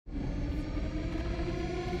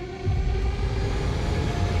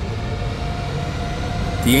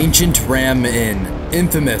The ancient Ram Inn,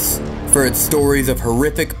 infamous for its stories of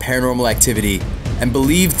horrific paranormal activity and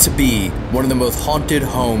believed to be one of the most haunted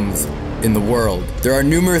homes in the world. There are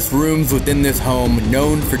numerous rooms within this home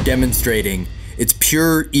known for demonstrating its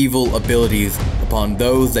pure evil abilities upon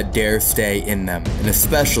those that dare stay in them, and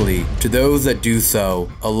especially to those that do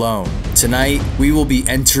so alone. Tonight, we will be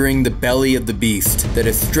entering the belly of the beast that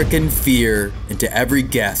has stricken fear into every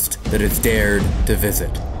guest that has dared to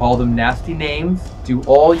visit. Call them nasty names, do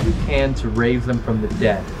all you can to raise them from the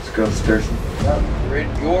dead. Let's go upstairs. We're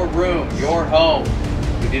in your room, your home.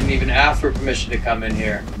 We didn't even ask for permission to come in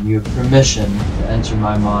here. You have permission to enter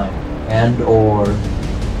my mind and/or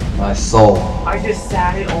my soul. I just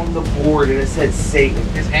sat it on the board and it said Satan.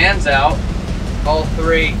 His hands out. All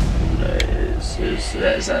three. Is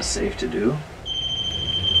that safe to do?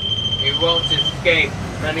 You won't escape.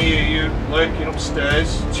 Many of you lurking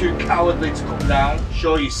upstairs, too cowardly to come down.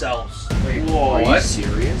 Show yourselves. Wait, Whoa, what? are you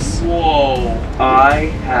serious? Whoa!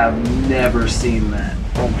 I have never seen that.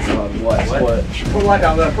 Oh my god, what? Put a light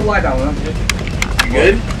down there, put a light down there. You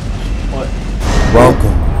good? What?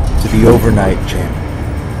 Welcome to the Overnight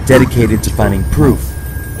Channel, dedicated to finding proof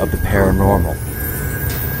of the paranormal.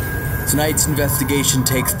 Tonight's investigation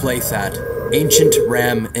takes place at Ancient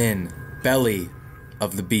Ram Inn, Belly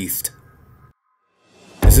of the Beast.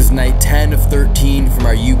 This is night 10 of 13 from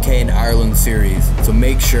our UK and Ireland series, so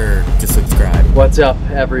make sure to subscribe. What's up,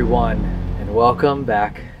 everyone, and welcome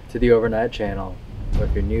back to the Overnight Channel. So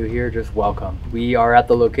if you're new here, just welcome. We are at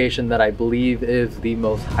the location that I believe is the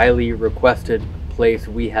most highly requested place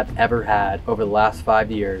we have ever had over the last 5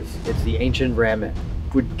 years. It's the Ancient Ram Inn.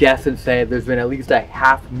 Would guess and say there's been at least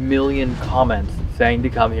 500,000 comments saying to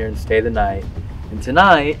come here and stay the night. And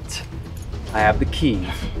tonight, I have the keys.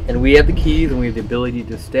 And we have the keys and we have the ability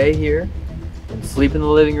to stay here and sleep in the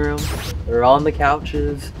living room, or on the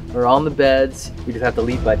couches, or on the beds. We just have to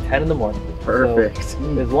leave by 10 in the morning. Perfect.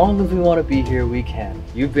 So, as long as we want to be here, we can.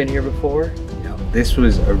 You've been here before? Yeah, this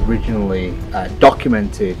was originally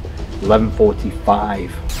documented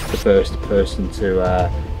 1145, the first person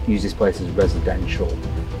to use this place as residential.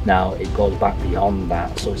 Now it goes back beyond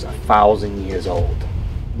that, so it's 1,000 years old.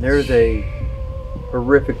 There's a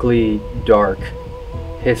horrifically dark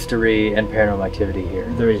history and paranormal activity here.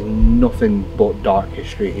 There is nothing but dark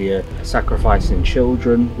history here. Sacrificing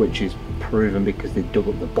children, which is proven because they dug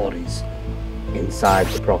up the bodies inside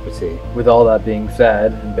the property. With all that being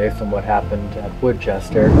said, and based on what happened at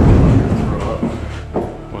Woodchester,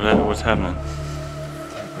 What's happening?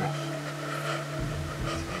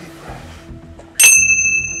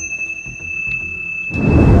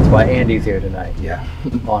 that's why Andy's here tonight. Yeah.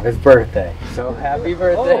 On his birthday. So happy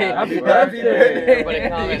birthday! Oh, happy birthday. Everybody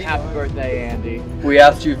comment happy birthday, Andy. We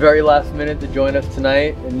asked you very last minute to join us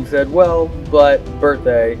tonight, and you said, well, but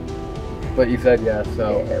birthday. But you said yes,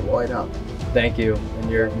 so Yeah, why not? thank you. And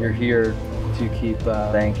you're here to keep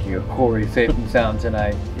Thank you. Corey safe and sound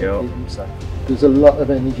tonight. Yo. There's a lot of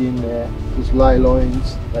energy in there. There's ley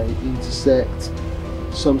lines, they intersect.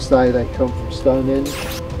 Some say they come from Stonehenge,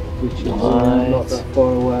 which is not that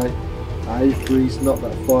far away. Avery's not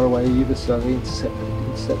that far away either, so they intersect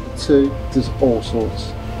the two. There's all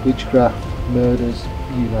sorts. Witchcraft, murders,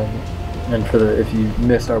 you name it. And if you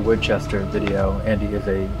missed our Woodchester video, Andy is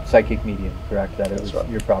a psychic medium, correct? That is right.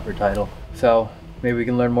 your proper title. So maybe we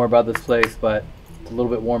can learn more about this place, but it's a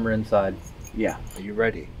little bit warmer inside. Yeah. Are you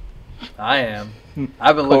ready? I am.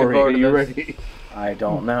 I've been looking forward to this. Are you ready? I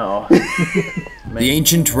don't know. The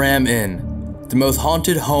Ancient Ram Inn, the most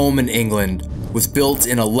haunted home in England, was built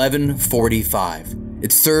in 1145.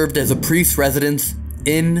 It served as a priest's residence,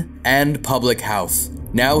 inn, and public house,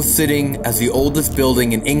 now sitting as the oldest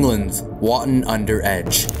building in England's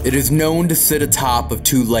Watton-under-Edge. It is known to sit atop of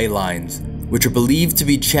 2 ley lines, which are believed to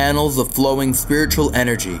be channels of flowing spiritual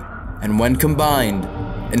energy, and when combined,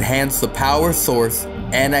 enhance the power source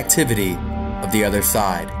and activity of the other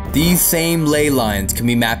side. These same ley lines can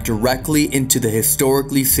be mapped directly into the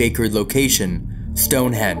historically sacred location,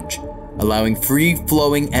 Stonehenge, allowing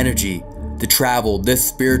free-flowing energy to travel this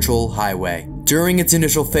spiritual highway. During its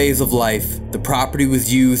initial phase of life, the property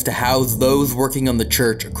was used to house those working on the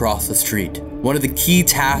church across the street. One of the key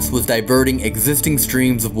tasks was diverting existing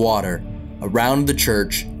streams of water around the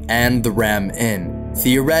church and the Ram Inn,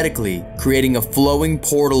 theoretically creating a flowing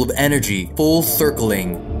portal of energy full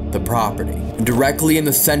circling the property. And directly in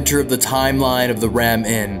the center of the timeline of the Ram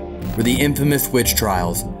Inn were the infamous witch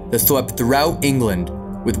trials that swept throughout England,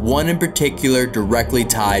 with one in particular directly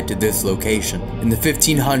tied to this location. In the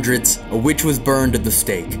 1500s, a witch was burned at the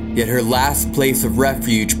stake, yet her last place of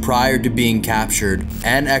refuge prior to being captured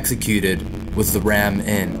and executed was the Ram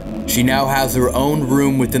Inn. She now has her own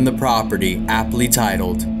room within the property, aptly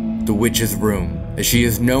titled The Witch's Room, as she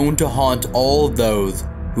is known to haunt all those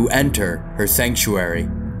who enter her sanctuary.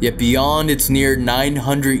 Yet beyond its near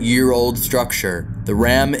 900-year-old structure, the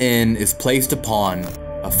Ram Inn is placed upon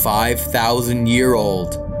a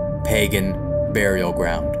 5,000-year-old pagan burial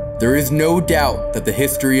ground. There is no doubt that the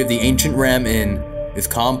history of the ancient Ram Inn is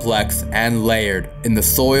complex and layered in the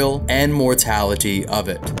soil and mortality of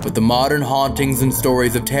it. But the modern hauntings and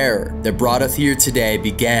stories of terror that brought us here today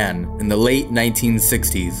began in the late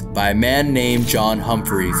 1960s by a man named John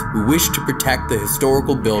Humphreys, who wished to protect the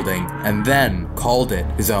historical building and then called it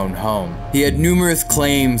his own home. He had numerous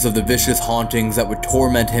claims of the vicious hauntings that would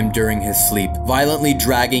torment him during his sleep, violently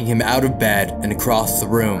dragging him out of bed and across the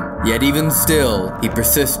room. Yet even still, he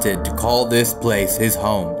persisted to call this place his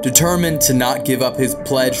home. Determined to not give up his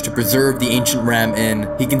pledge to preserve the ancient Ram Inn,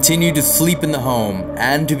 he continued to sleep in the home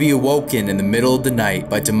and to be awoken in the middle of the night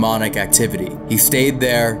by demonic activity. He stayed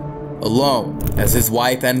there alone, as his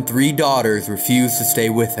wife and 3 daughters refused to stay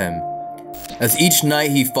with him. As each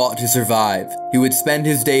night he fought to survive, he would spend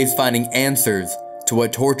his days finding answers to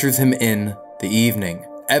what tortures him in the evening.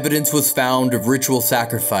 Evidence was found of ritual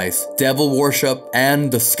sacrifice, devil worship,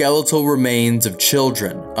 and the skeletal remains of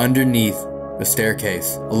children underneath the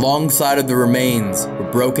staircase. Alongside of the remains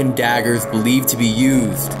were broken daggers believed to be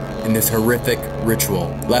used in this horrific ritual,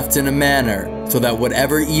 left in a manner so that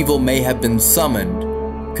whatever evil may have been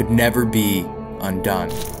summoned could never be undone.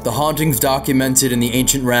 The hauntings documented in the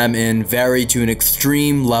ancient Ram Inn vary to an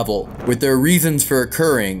extreme level, with their reasons for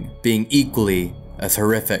occurring being equally as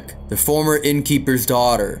horrific. The former innkeeper's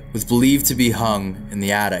daughter was believed to be hung in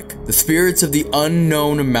the attic. The spirits of the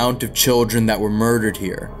unknown amount of children that were murdered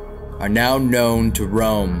here are now known to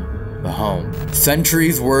roam the home.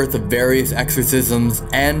 Centuries worth of various exorcisms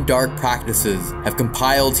and dark practices have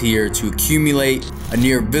compiled here to accumulate a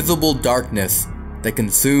near visible darkness that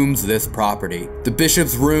consumes this property. The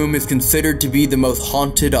bishop's room is considered to be the most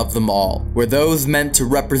haunted of them all, where those meant to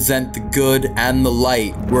represent the good and the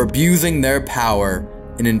light were abusing their power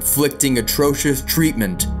and inflicting atrocious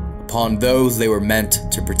treatment upon those they were meant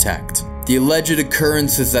to protect. The alleged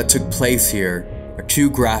occurrences that took place here are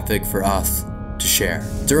too graphic for us to share.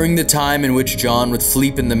 During the time in which John would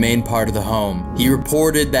sleep in the main part of the home, he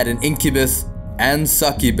reported that an incubus and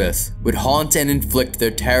succubus would haunt and inflict their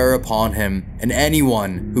terror upon him and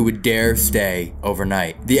anyone who would dare stay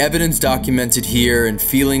overnight. The evidence documented here and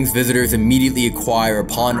feelings visitors immediately acquire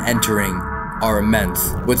upon entering are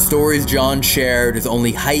immense. What stories John shared is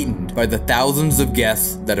only heightened by the thousands of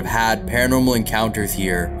guests that have had paranormal encounters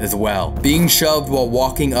here as well. Being shoved while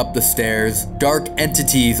walking up the stairs, dark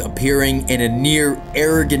entities appearing in a near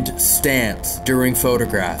arrogant stance during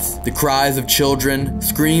photographs, the cries of children,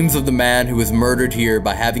 screams of the man who was murdered here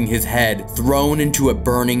by having his head thrown into a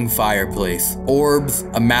burning fireplace, orbs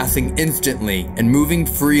amassing instantly and moving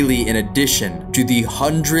freely, in addition to the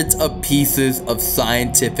hundreds of pieces of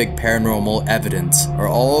scientific paranormal evidence, are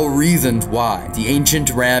all reasons why the ancient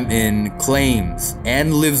Ram Inn claims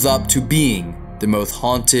and lives up to being the most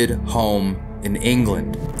haunted home in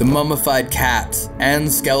England. The mummified cats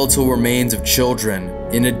and skeletal remains of children,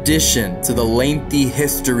 in addition to the lengthy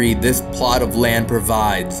history this plot of land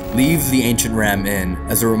provides, leaves the ancient Ram Inn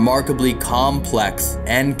as a remarkably complex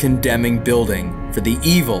and condemning building for the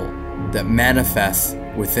evil that manifests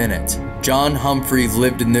within it. John Humphreys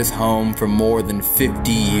lived in this home for more than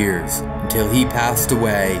 50 years until he passed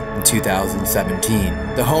away in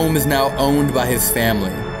 2017. The home is now owned by his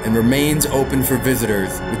family and remains open for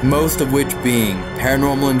visitors, with most of which being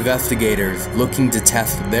paranormal investigators looking to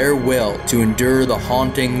test their will to endure the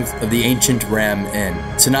hauntings of the ancient Ram Inn.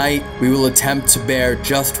 Tonight, we will attempt to bear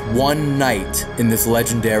just one night in this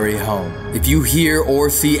legendary home. If you hear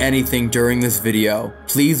or see anything during this video,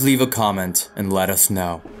 please leave a comment and let us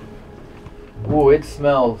know. Ooh, it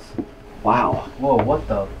smells. Wow. Whoa, what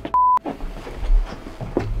the?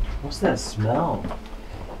 What's that smell?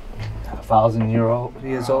 1,000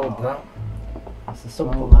 years old, bro. This is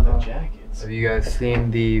some leather jackets. Have you guys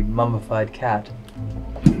seen the mummified cat?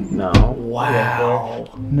 No. Wow.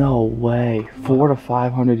 No way. 400 to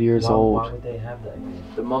 500 years old. Why would they have that?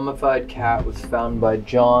 The mummified cat was found by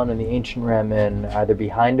John in the ancient Ram Inn, either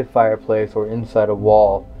behind a fireplace or inside a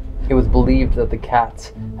wall. It was believed that the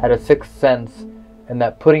cats had a sixth sense and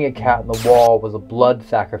that putting a cat in the wall was a blood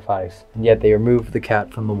sacrifice, and yet they removed the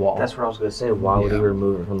cat from the wall. That's what I was going to say. Why would he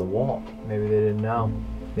remove it from the wall? Maybe they didn't know.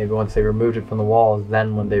 Maybe once they removed it from the walls,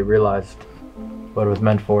 then when they realized what it was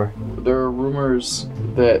meant for. There are rumors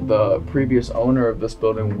that the previous owner of this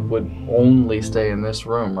building would only stay in this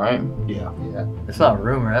room, right? Yeah. It's not a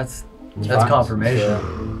rumor, that's That's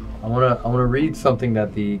confirmation. I wanna read something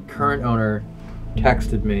that the current owner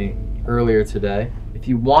texted me earlier today. If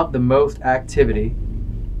you want the most activity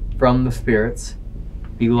from the spirits,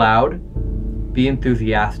 be loud, be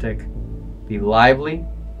enthusiastic, be lively,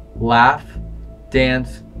 laugh,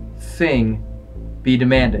 dance, sing, be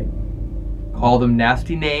demanding. Call them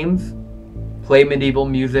nasty names, play medieval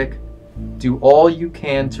music, do all you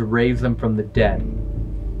can to raise them from the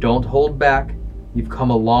dead. Don't hold back. You've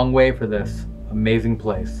come a long way for this amazing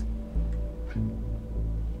place.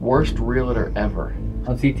 Worst realtor ever.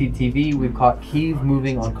 On CCTV, we've caught keys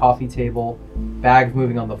moving on coffee table, bags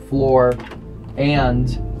moving on the floor,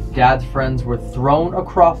 and Dad's friends were thrown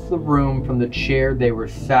across the room from the chair they were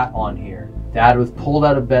sat on here. Dad was pulled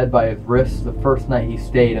out of bed by his wrists the first night he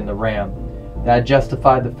stayed in the Ram. That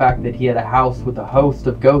justified the fact that he had a house with a host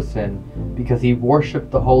of ghosts in because he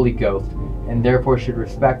worshipped the Holy Ghost and therefore should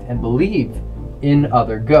respect and believe in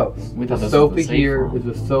other ghosts. The sofa here is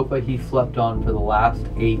the sofa he slept on for the last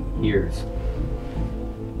 8 years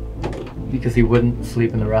because he wouldn't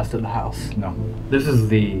sleep in the rest of the house. No. This is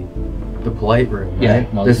the polite room, right? Yeah,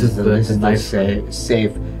 no, this is the nice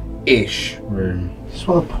safe-ish room. Just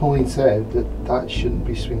want to point out that shouldn't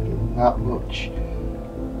be swinging that much.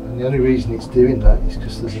 And the only reason it's doing that is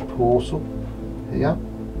because there's a portal here.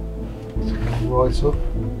 It's going right up.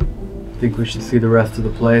 I think we should see the rest of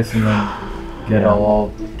the place and then get out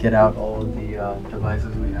all of the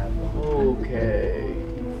devices we have. Okay.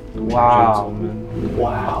 Wow.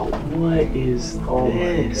 Wow. What is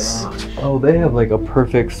this? Oh, they have like a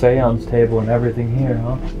perfect seance table and everything here,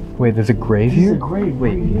 huh? Wait, there's a grave here? There's a grave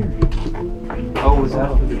right here. Oh, was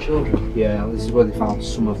that for the children? Yeah, this is where they found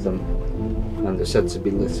some of them. And they're said to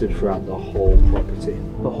be littered throughout the whole property.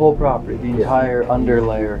 The whole property, the entire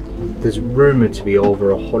underlayer. There's rumoured to be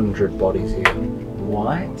over 100 bodies here.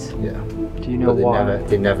 What? Yeah. Do you know But why?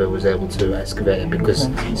 they never was able to excavate it because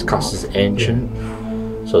it's classed as ancient.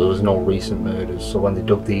 So there was no recent murders. So when they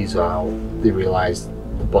dug these out, they realised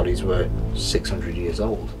the bodies were 600 years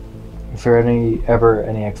old. Is there ever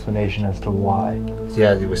any explanation as to why?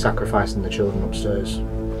 Yeah, they were sacrificing the children upstairs.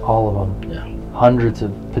 All of them? Yeah. Hundreds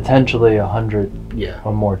of, potentially 100 Yeah.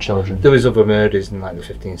 or more children. There was other murders in like the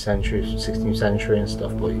 15th century, 16th century and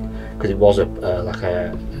stuff, but because it was like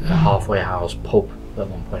a halfway house pub at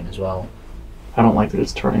one point as well. I don't like that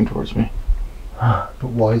it's turning towards me. But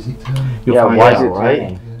why is it turning? You'll Yeah, find why out, is it right?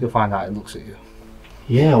 turning? You'll find out it looks at you.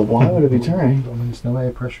 Yeah, why would it be turning? I mean, there's no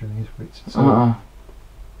air pressure in these bricks. It's There's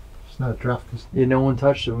no draft. Yeah, no one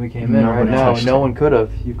touched it when we came in, No right? one No, touched no it. one could have.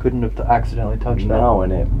 You couldn't have accidentally touched that. No,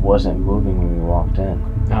 and it wasn't moving when we walked in.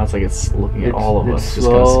 Now it's like it's looking at all of It's us, just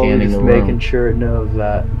kind of slowly scanning just the making room. sure it knows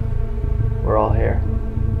that we're all here.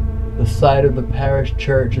 The site of the parish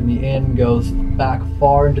church and the inn goes back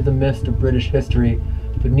far into the mist of British history.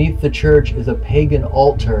 Beneath the church is a pagan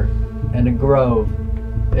altar and a grove.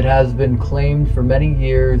 It has been claimed for many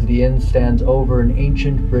years the inn stands over an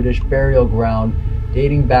ancient British burial ground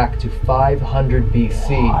dating back to 500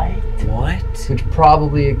 BC, What? which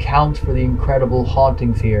probably accounts for the incredible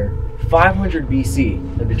hauntings here. 500 BC.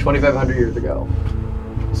 That'd be 2,500 years ago.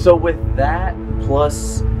 So with that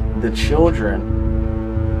plus the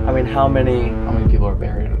children, I mean, how many people are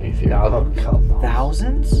buried underneath here?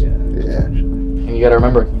 thousands? Yeah. And you gotta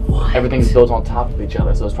remember, everything's built on top of each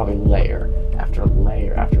other, so it's probably layer after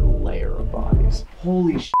layer after layer of bodies.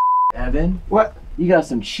 Holy sh**, Evan. What? You got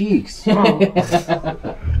some cheeks. Oh,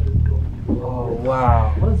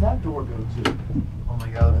 wow. What does that door go to? Oh my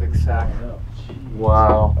god, that's exact.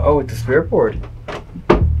 Wow. Oh, it's a spirit board.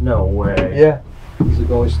 No way. Yeah. There's a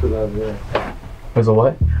guy stood over there. There's a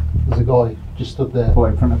what? There's a guy just stood there. Oh,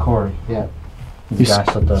 in front of Corey. Yeah. The guy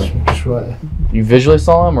stood there. Just right there. You visually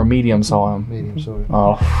saw him or medium saw him? Medium, sorry.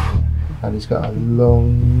 Oh. And he's got a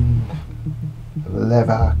long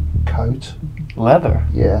leather coat. Leather?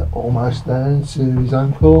 Yeah, almost down to his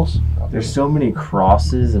ankles. There's so many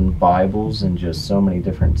crosses and Bibles and just so many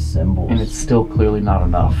different symbols. And it's still clearly not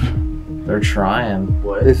enough. They're trying.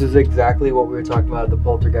 What? This is exactly what we were talking about at the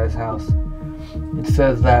Poltergeist House. It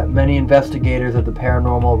says that many investigators of the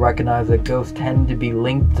paranormal recognize that ghosts tend to be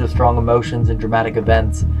linked to strong emotions and dramatic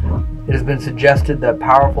events. It has been suggested that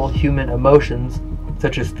powerful human emotions,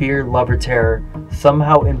 such as fear, love, or terror,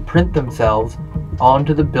 somehow imprint themselves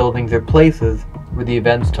onto the buildings or places where the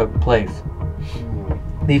events took place.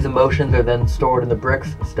 These emotions are then stored in the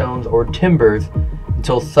bricks, stones, or timbers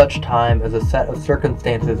until such time as a set of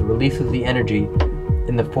circumstances releases the energy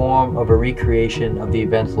in the form of a recreation of the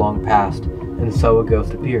events long past, and so a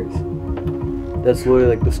ghost appears. That's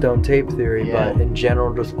literally like the stone tape theory, Yeah. but in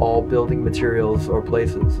general just all building materials or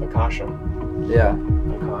places. Akasha. Yeah.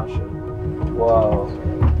 Akasha. Wow.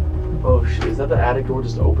 Oh shit, is that the attic door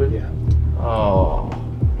just open? Yeah. Oh.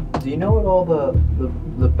 Do you know what all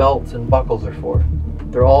the belts and buckles are for?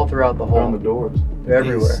 They're all throughout the They're on hole. the doors. They're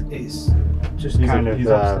everywhere. It's just He's kind he's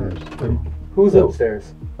of. upstairs. Who's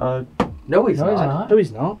upstairs? Uh, No, he's not. no,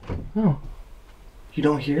 he's not. No. You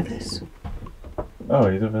don't hear this? Oh,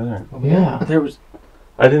 he's over there. Yeah. There was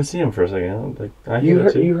I didn't see him for a second. Like, I You hear it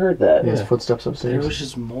heard, too. you heard that. Yeah. His footsteps there upstairs. was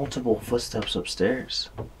just multiple footsteps upstairs.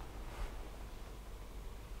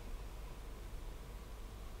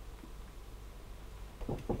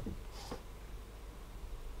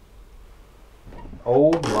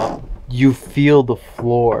 Oh my. You feel the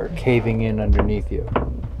floor caving in underneath you.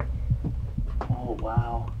 Oh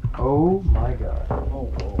wow. Oh my god.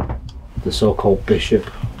 Oh, The so-called bishop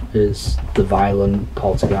is the violent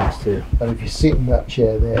poltergeist here. And if you sit in that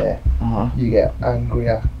chair there, Uh-huh. you get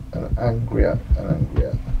angrier and angrier and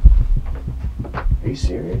angrier. Are you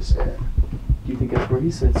serious? Yeah. Do you think that's where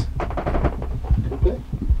he sits? Could be.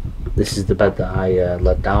 This is the bed that I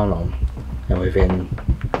laid down on, and within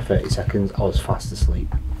 30 seconds I was fast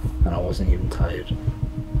asleep, and I wasn't even tired.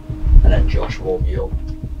 And then Josh woke me up.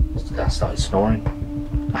 I started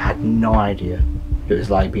snoring. I had no idea. It was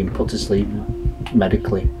like being put to sleep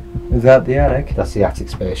medically. Is that the attic? That's the attic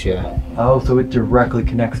space, yeah. Oh, so it directly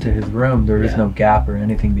connects to his room. There is Yeah. no gap or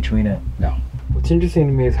anything between it. No. What's interesting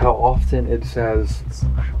to me is how often it says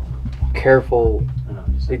careful.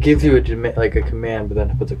 It gives you like a command, but then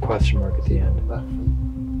it puts a question mark at the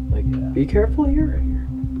end. Like, be careful here.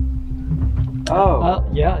 Oh.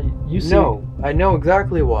 Yeah, you see. No, I know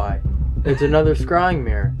exactly why. It's another scrying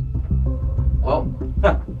mirror. Oh,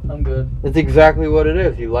 I'm good. It's exactly what it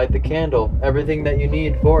is. You light the candle. Everything that you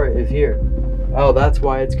need for it is here. Oh, that's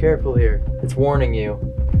why it's careful here. It's warning you.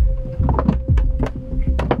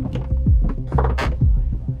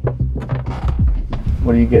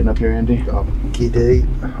 What are you getting up here, Andy? I'm giddy.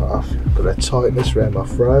 I've got a tightness around my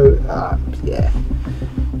throat. Yeah,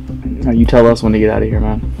 Now you tell us when to get out of here,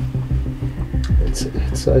 man. it's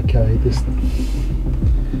okay. There's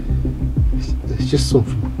just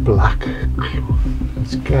something black.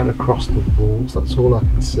 It's going across the walls. That's all I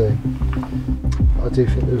can see. I do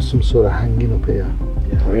think there was some sort of hanging up here.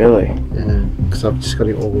 Really? Yeah, because I've just got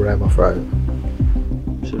it all around my throat.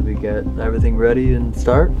 Should we get everything ready and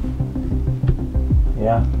start?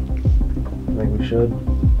 Yeah. I think we should.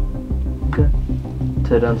 Okay. Let's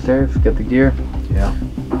head downstairs, get the gear. Yeah.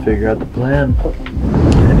 Figure out the plan.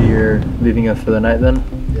 And you're leaving us for the night then?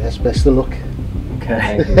 Yes, best of luck.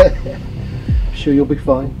 Okay. Sure you'll be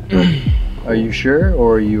fine. Are you sure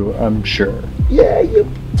or are you unsure? Yeah, yeah.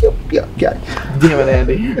 Damn it,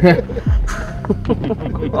 Andy.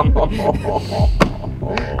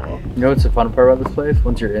 You know what's the fun part about this place?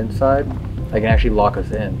 Once you're inside, I can actually lock us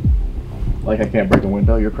in. Like I can't break a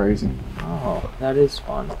window? You're crazy. Oh, that is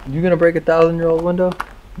fun. You gonna break a 1,000-year-old window?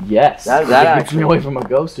 Yes. That keeps me actually- away from a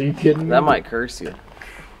ghost. Are you kidding me? That might curse you.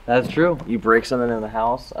 That's true. You break something in the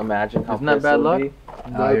house, imagine how Isn't that pissed bad it would luck? be.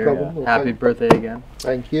 No you're, problem. Well, happy birthday again.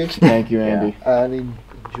 Thank you. Thank you, Andy. And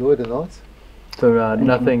enjoy the night. So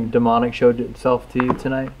nothing demonic showed itself to you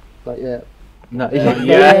tonight? Not yet. Not Yeah.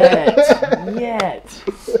 yet. Yet.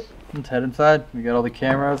 Let's head inside. We got all the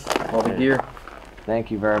cameras, all the gear. Thank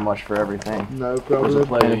you very much for everything. No It was a problem.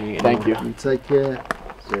 pleasure meeting Thank you. You take care.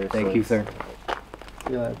 Seriously. Thank you, sir.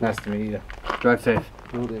 See you later. Nice to meet you. Drive safe.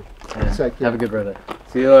 Will do. Yeah. Take care. Have a good birthday.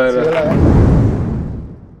 See you See you later. later.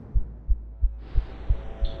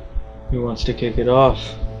 Who wants to kick it off?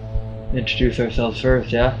 Introduce ourselves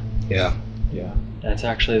first, yeah? Yeah. Yeah. That's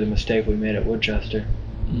actually the mistake we made at Woodchester.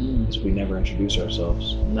 Because we never introduce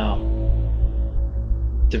ourselves. No.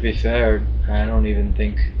 To be fair, I don't even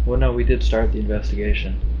think... Well, no, we did start the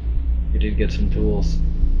investigation. We did get some tools.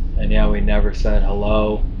 And yeah, we never said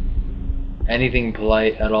hello. Anything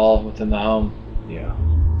polite at all within the home. Yeah.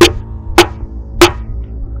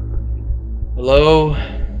 Hello,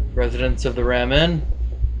 residents of the Ram Inn.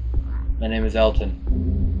 My name is Elton.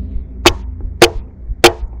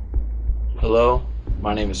 Hello,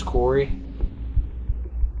 my name is Corey.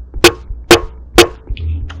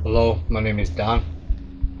 Hello, my name is Dan.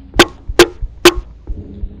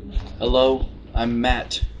 Hello, I'm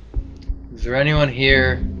Matt. Is there anyone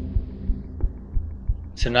here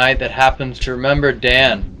tonight that happens to remember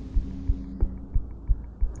Dan?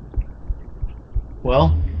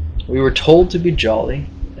 Well, we were told to be jolly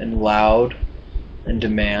and loud and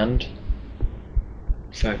demand.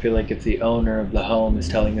 So I feel like if the owner of the home is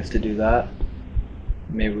telling us to do that,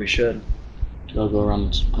 maybe we should. I'll go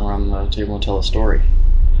around the table and tell a story.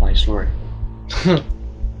 Funny story.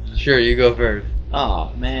 Sure, you go first.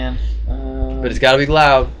 Oh man. But it's gotta be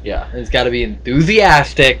loud. Yeah. And it's gotta be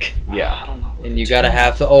enthusiastic. Yeah. I don't know. And you gotta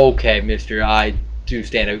have to. Okay, Mister, I do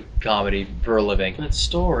stand-up comedy for a living. But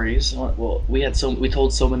stories. Well, we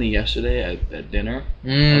told so many yesterday at dinner.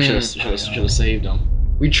 I should have saved them.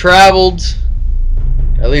 We traveled,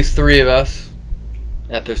 at least 3 of us,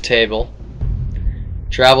 at this table.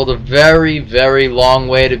 Traveled a very, very long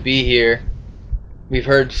way to be here. We've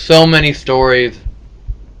heard so many stories,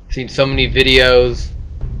 seen so many videos,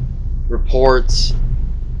 reports,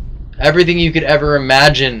 everything you could ever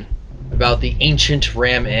imagine about the ancient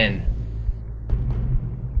Ram Inn.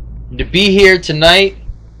 And to be here tonight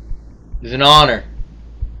is an honor.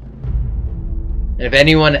 And if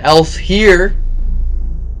anyone else here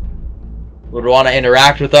would want to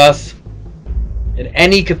interact with us in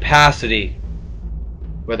any capacity,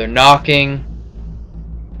 whether knocking,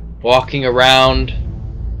 walking around,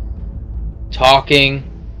 talking,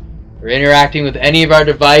 or interacting with any of our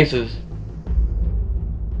devices,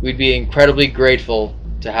 we'd be incredibly grateful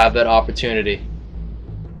to have that opportunity.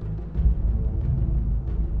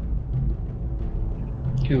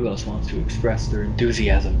 Who else wants to express their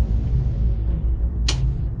enthusiasm?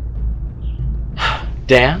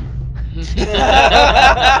 Dan?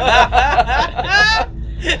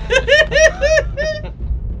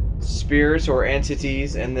 Spirits or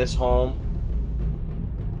entities in this home.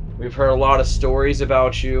 We've heard a lot of stories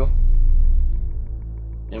about you,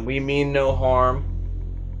 and we mean no harm.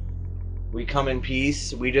 We come in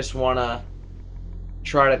peace. We just want to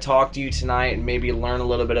try to talk to you tonight and maybe learn a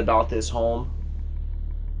little bit about this home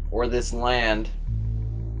or this land.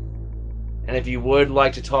 And if you would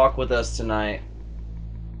like to talk with us tonight,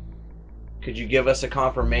 could you give us a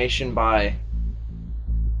confirmation by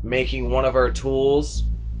making one of our tools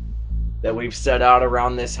that we've set out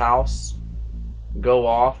around this house go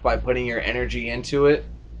off by putting your energy into it?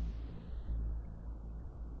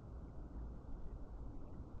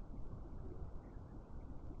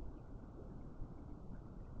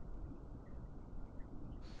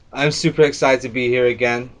 I'm super excited to be here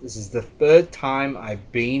again. This is the 3rd time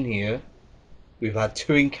I've been here. We've had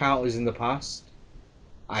 2 encounters in the past.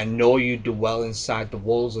 I know you do well inside the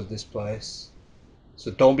walls of this place.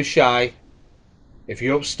 So don't be shy. If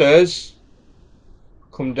you're upstairs,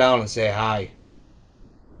 come down and say hi.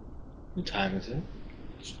 What time is it?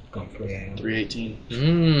 It's gone 3 a.m.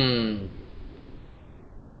 3:18.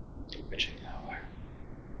 Witching hour.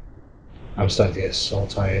 I'm starting to get so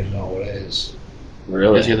tired of knowing what it is.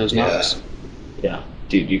 Really? Did you hear those Yeah. knocks? Yeah.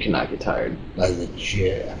 Dude, you cannot get tired. Like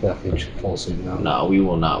legit. I feel like I should fall asleep now. No, we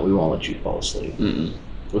will not. We won't let you fall asleep. Mm-mm.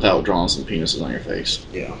 Without drawing some penises on your face.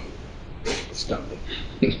 Yeah. Standard.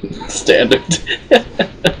 Standard.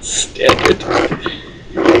 Standard.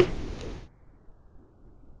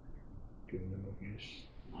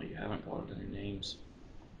 Oh, you haven't called it any names.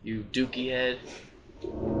 You dookie head.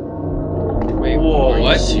 Wait, Whoa. Are you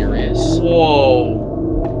what? serious? Whoa.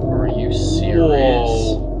 Are you serious?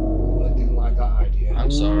 Whoa. I didn't like that idea.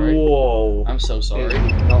 I'm sorry. Whoa. I'm so I sorry. did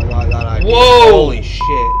not like that idea. Whoa! Holy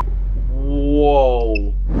shit.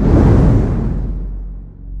 Whoa.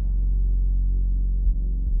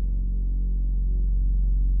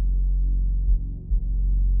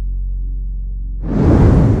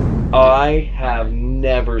 I have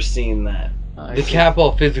never seen that. The cat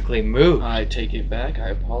ball physically moved. I take it back. I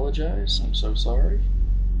apologize. I'm so sorry.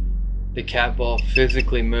 The cat ball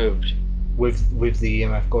physically moved. With the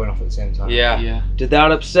EMF going off at the same time. Yeah. Yeah. Did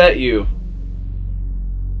that upset you?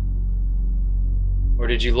 Or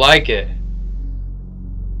did you like it?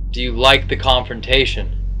 Do you like the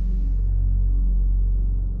confrontation?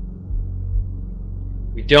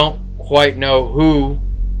 We don't quite know who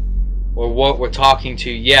or what we're talking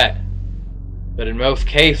to yet, but in most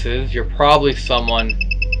cases, you're probably someone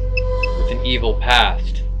with an evil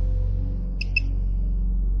past.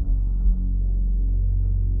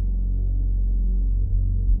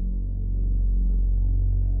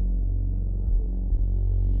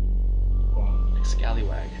 Like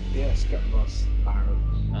Scallywag. Yes, get lost.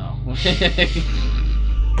 Oh.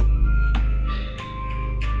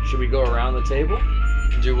 Should we go around the table?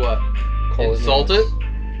 Do what? Call Insult it?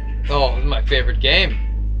 Oh, this is my favorite game.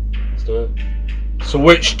 Let's do it. So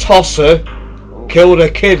which tosser killed a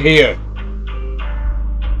kid here?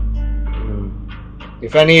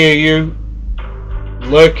 If any of you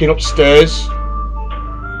lurking upstairs,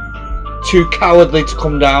 too cowardly to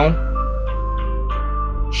come down,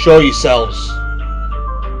 show yourselves.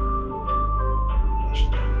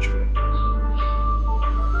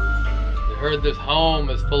 We heard this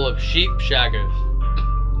home is full of sheep shaggers.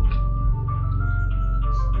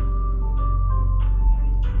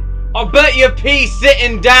 I'll bet your pee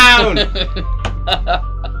sitting down!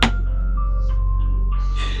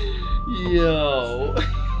 Yo.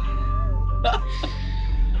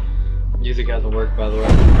 Music hasn't worked, by the way.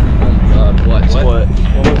 Oh my god, what? What?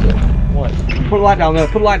 What was it? What? Put a light down there.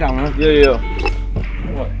 Put a light down there. Yeah.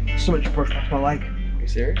 What? Something just brushed past my leg. Are you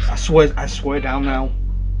serious? I swear down now.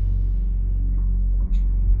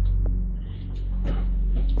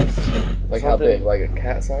 Like how big? Like a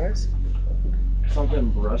cat size?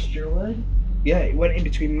 Something brushed your leg? Yeah, it went in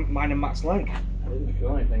between mine and Matt's leg. I didn't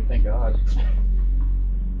feel anything, thank God.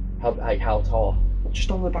 How tall?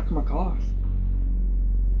 Just on the back of my car.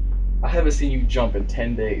 I haven't seen you jump in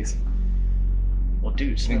 10 days. Well,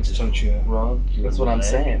 dude, Things touch you. That's what I'm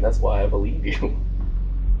saying. That's why I believe you.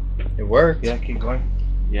 It worked. Yeah, keep going.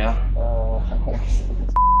 Yeah.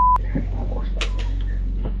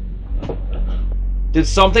 Did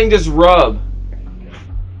something just rub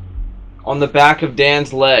on the back of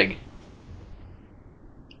Dan's leg?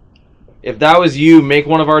 If that was you, make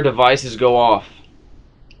one of our devices go off.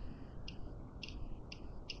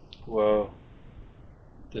 Whoa.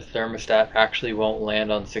 The thermostat actually won't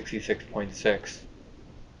land on 66.6.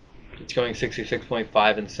 It's going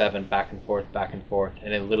 66.5 and 7 back and forth,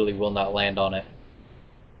 and it literally will not land on it.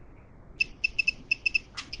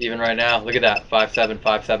 Even right now, look at that. 5.7,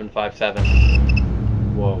 5.7,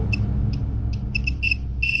 5.7. Whoa.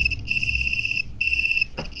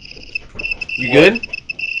 You good?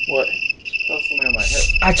 What? Felt something on my hip.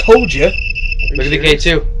 I told you. Look at the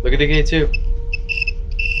K2. Look at the K2.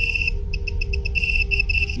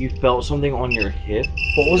 You felt something on your hip?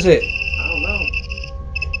 What was it? I don't know.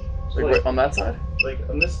 Like right on that side? Like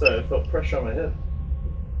on this side, I felt pressure on my hip.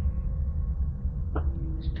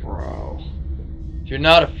 Bro. If you're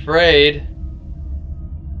not afraid,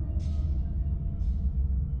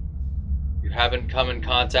 you haven't come in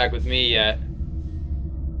contact with me yet.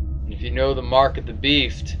 And if you know the mark of the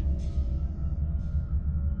beast,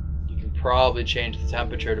 you can probably change the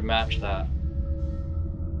temperature to match that.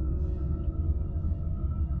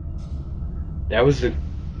 That was the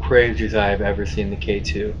craziest I've ever seen the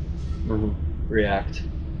K2 react.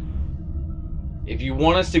 If you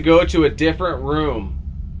want us to go to a different room,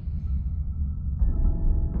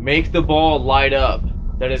 make the ball light up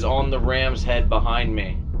that is on the ram's head behind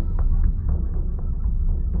me.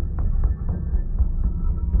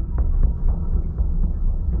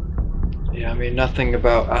 Yeah, I mean, nothing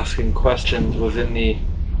about asking questions was in the...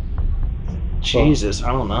 Jesus,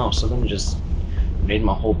 I don't know. Something just made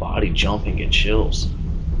my whole body jump and get chills.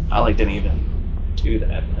 I like didn't even do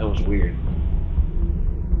that. That was weird.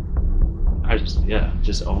 I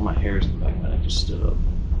just all my hairs in the back of my neck just stood up.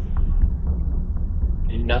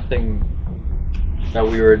 And nothing that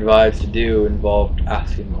we were advised to do involved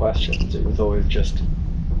asking questions. It was always just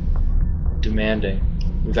demanding.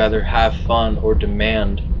 It was either have fun or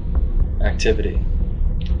demand activity.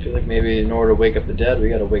 I feel like maybe in order to wake up the dead, we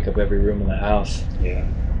gotta wake up every room in the house. Yeah.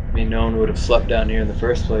 I mean, no one would have slept down here in the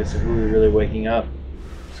first place, so who are we really waking up?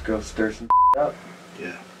 Let's go stir some up.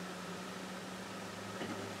 Yeah.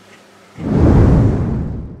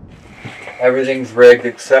 Everything's rigged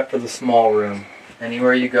except for the small room.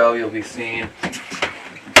 Anywhere you go, you'll be seeing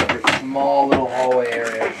this small little hallway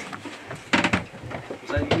area.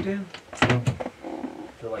 Was that you, Dan?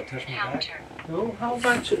 Feel like touching my back? No, how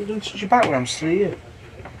about you don't touch your back when I'm still here?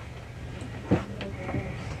 I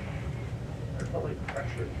felt like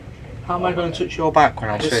pressure. How am I going to touch your back when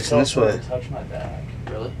I'm facing this way? Touch my back.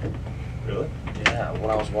 Really? Really? Yeah, when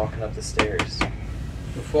I was walking up the stairs.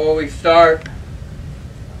 Before we start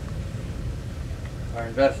our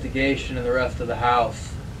investigation in the rest of the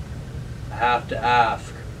house, I have to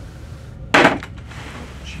ask.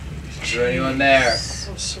 Is there anyone there?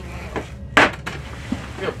 So loud.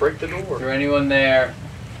 You're gonna break the door. Is there anyone there?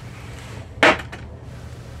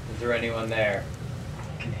 Is there anyone there?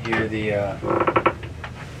 I can hear the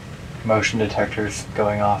motion detectors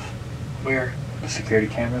going off. Where? The security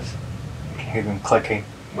cameras. I can hear them clicking.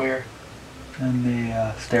 Where? And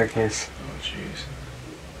the staircase. Oh jeez.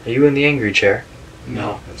 Are you in the angry chair?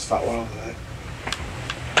 No. It's that one over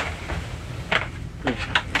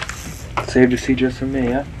there. Saved a seat just for me,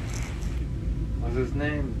 yeah? What's his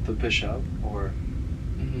name? The Bishop? Or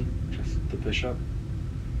just the Bishop?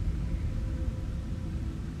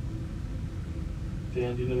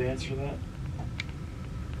 Dan, do you know the answer to that?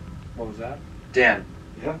 What was that? Dan.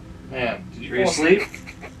 Yeah. Man, did you Were you fall asleep?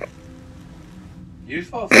 You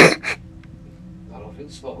fall asleep? Not off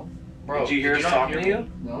his fault. Bro, Did you hear us not talking hear to me?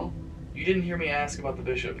 you? No. You didn't hear me ask about the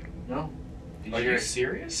bishop. No. Are you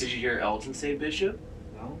serious? Did you hear Elton say bishop?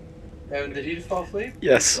 No. Evan, did he just fall asleep?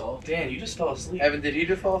 Yes. Dan, you just fell asleep. Evan, did he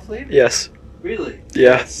just fall asleep? Yes. Really?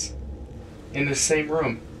 Yes. In the same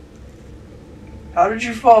room. How did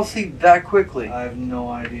you fall asleep that quickly? I have no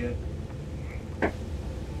idea.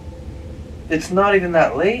 It's not even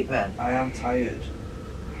that late, man. I am tired.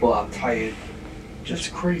 Well, I'm tired. That's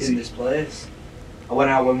In crazy. this place.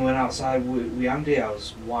 When we went outside with Andy, I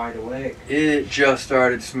was wide awake. It just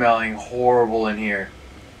started smelling horrible in here.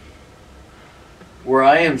 Where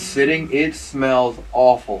I am sitting, it smells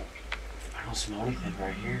awful. I don't smell anything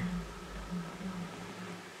right here.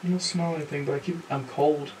 I don't smell anything, but I'm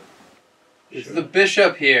cold. It's the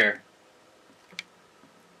bishop here.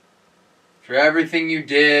 For everything you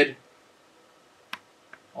did,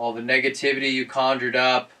 all the negativity you conjured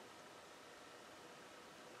up,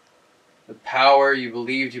 the power you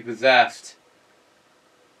believed you possessed,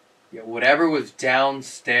 yet whatever was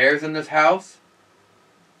downstairs in this house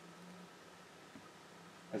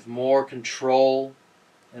has more control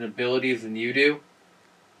and abilities than you do.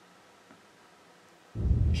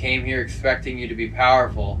 Came here expecting you to be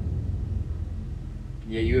powerful,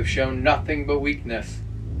 yet you have shown nothing but weakness.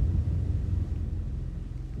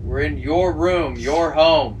 We're in your room, your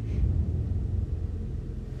home.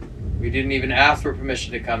 We didn't even ask for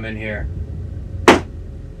permission to come in here.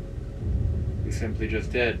 We simply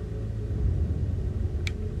just did.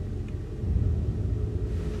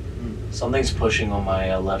 Something's pushing on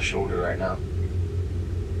my left shoulder right now.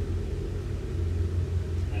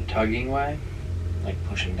 In a tugging way? Like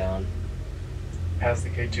pushing down. As the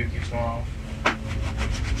K2 keeps going off.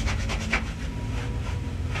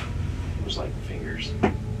 It was like fingers.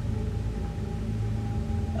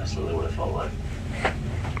 That's really what it felt like.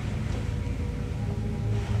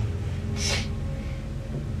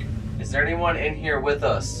 Is there anyone in here with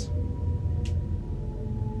us?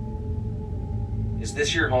 Is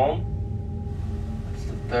this your home? It's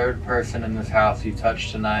the third person in this house you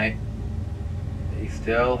touched tonight. They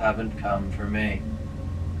still haven't come for me.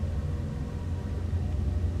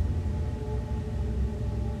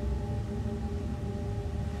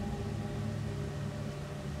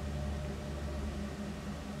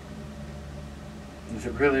 Is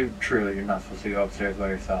it really true you're not supposed to go upstairs by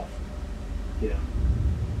yourself? Yeah.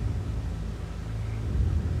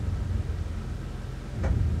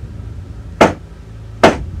 I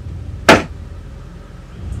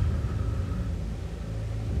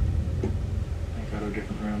go to a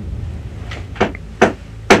different room.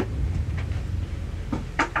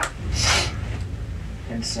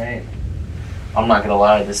 Insane. I'm not gonna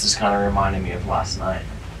lie, this is kind of reminding me of last night.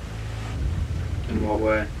 In what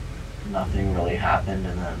way? Nothing really happened,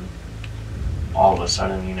 and then all of a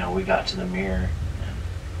sudden, you know, we got to the mirror, and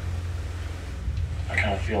I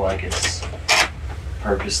kind of feel like it's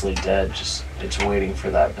purposely dead, just it's waiting for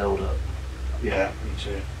that build-up. Yeah, me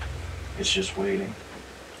too. It's just waiting.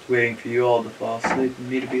 It's waiting for you all to fall asleep and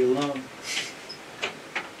me to be alone.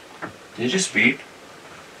 Did you just speak?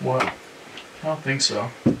 What? I don't think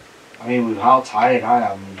so. I mean, with how tired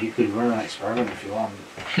I am, you could run an experiment if you want.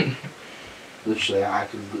 Literally, I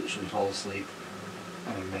could literally fall asleep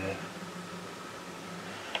in a minute.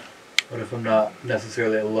 What if I'm not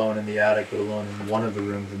necessarily alone in the attic, but alone in one of the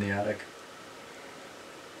rooms in the attic?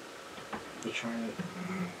 Which one?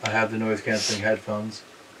 I have the noise cancelling headphones.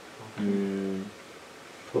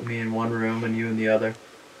 Put me in one room and you in the other.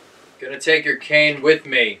 Gonna take your cane with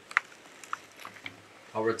me.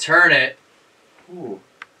 I'll return it. Ooh.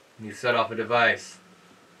 And you set off a device.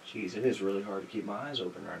 Jeez, it is really hard to keep my eyes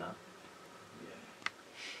open right now.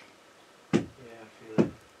 Yeah, I feel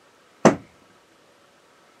it.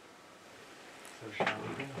 So shall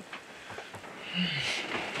we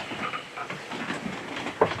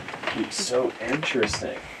go? It's so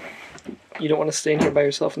interesting. You don't want to stay in here by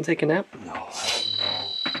yourself and take a nap? No.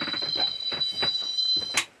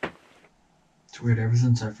 It's weird, ever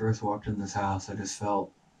since I first walked in this house, I just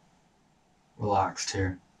felt relaxed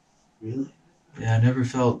here. Really? Yeah, I never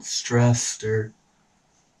felt stressed or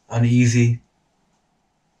uneasy.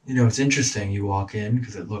 You know, it's interesting, you walk in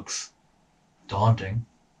because it looks daunting.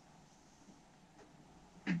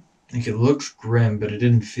 Like, it looks grim, but it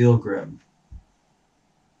didn't feel grim.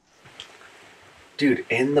 Dude,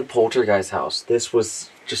 in the Poltergeist house, this was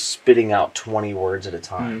just spitting out 20 words at a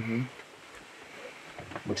time. Mm-hmm.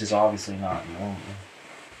 Which is obviously not normal.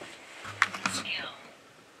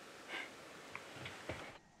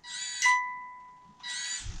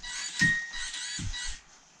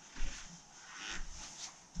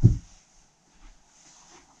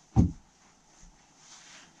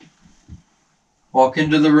 Walk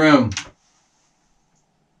into the room.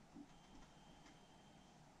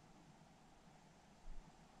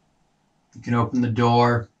 You can open the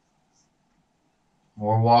door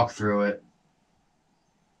or walk through it.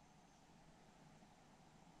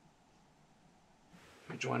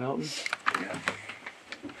 Join Elton? Yeah.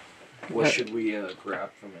 What should we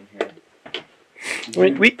grab from in here?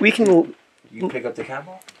 We can. You pick up the cat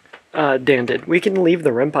ball? Dan did. We can leave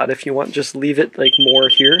the REM pod if you want. Just leave it like more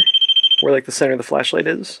here, where like the center of the flashlight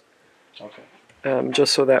is. Okay.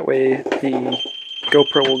 Just so that way the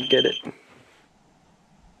GoPro will get it.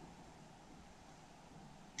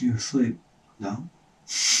 You asleep? No.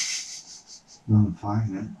 No, I'm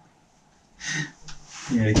fine, man.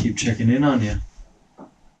 I gotta keep checking in on you.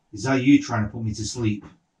 Is that you trying to put me to sleep?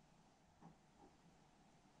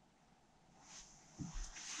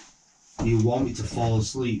 You want me to fall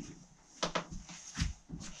asleep?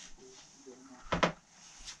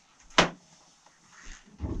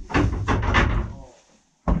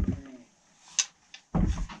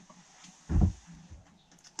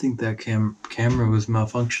 I think that camera was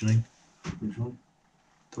malfunctioning. Which one?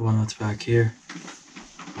 The one that's back here.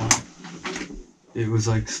 It was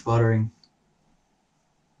like sputtering.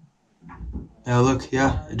 Yeah, look,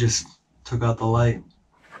 yeah, it just took out the light.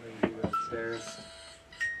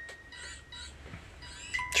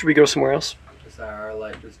 Should we go somewhere else? Just our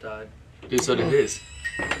light just died. Dude, so did his.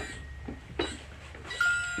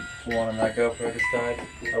 The one on that GoPro just died.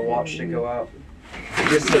 I watched it go out. It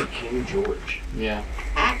just said King George. Yeah.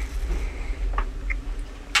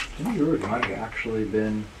 King George might have actually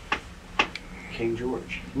been. King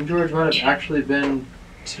George. King George might have actually been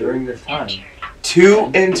during this time.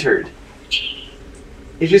 2 entered.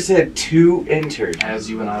 It just said 2 entered. As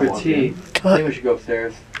you and I For walked T, in. I think we should go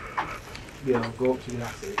upstairs. Yeah, go up to the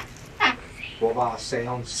attic. What about a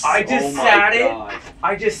seance? I just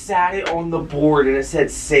I just sat it on the board and it said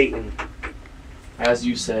Satan. As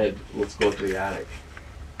you said, let's go to the attic.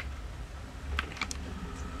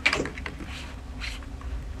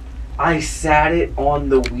 I sat it on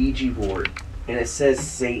the Ouija board and it says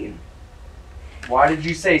Satan. Why did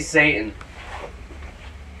you say Satan?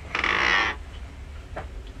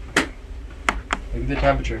 Look at the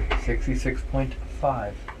temperature,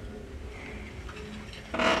 66.5.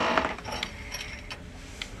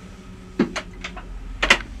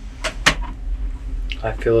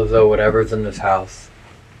 I feel as though whatever's in this house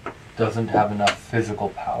doesn't have enough physical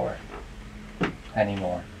power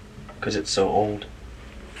anymore. Because it's so old.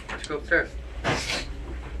 Let's go upstairs.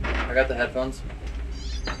 I got the headphones.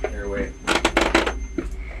 Here, wait.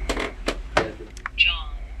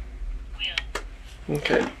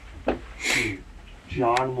 Okay.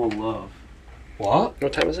 John will love. What?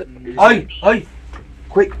 What time is it? Hey!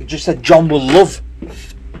 Quick, it just said John will love.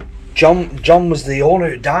 John was the owner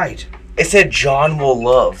who died. It said John will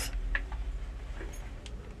love.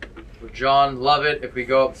 Would John love it if we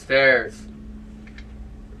go upstairs?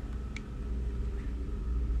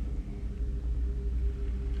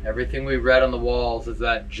 Everything we read on the walls is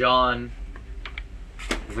that John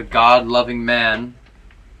is a God-loving man.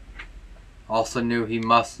 Also knew he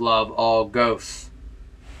must love all ghosts.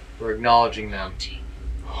 We're acknowledging them.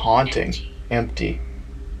 Haunting. Empty.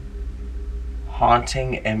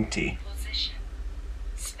 Haunting empty.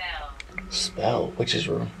 Spell. Which is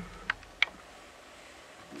room?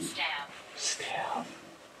 Stab.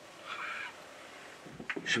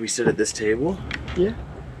 Should we sit at this table? Yeah.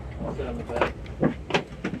 I'll sit on the bed.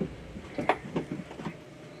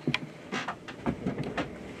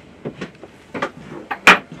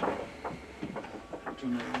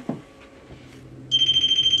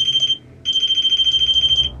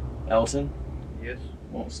 Elton? Yes.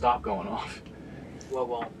 Won't stop going off. What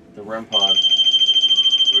won't? The REM pod.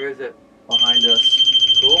 Where is it? Behind us.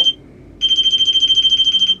 Cool.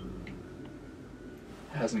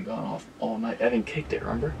 Hasn't gone off all night. Evan kicked it,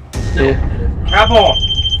 remember? Yeah. Cat ball!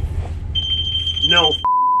 No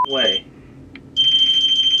way.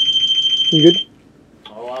 You good?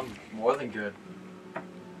 Oh, I'm more than good.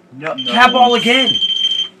 No. Cat ball again!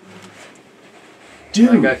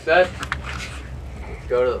 Dude! Like I said, let's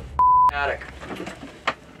go to the attic.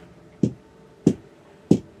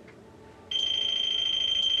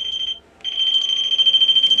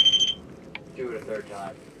 Do it a third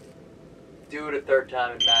time. Do it a third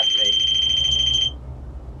time and match me.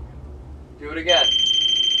 Do it again.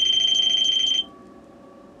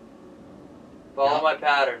 Follow my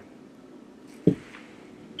pattern.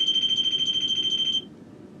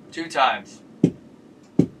 2 times.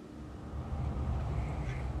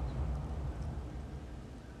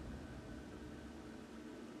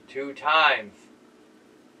 Two times.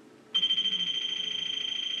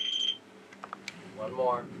 One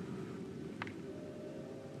more.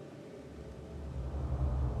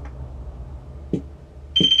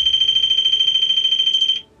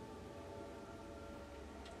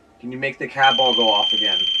 Can you make the cat ball go off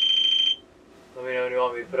again? Let me know when you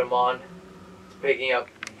want me to put them on. It's picking up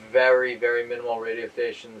very, very minimal radio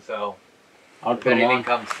station, so I'll if put 'em anything on.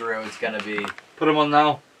 comes through, it's gonna be... Put them on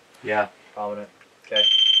now. Yeah, prominent. Okay,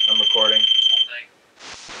 I'm recording.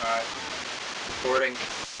 Alright. Recording.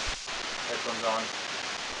 Headphones on.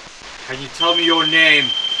 Can you tell me your name?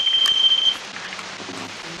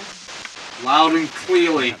 Loud and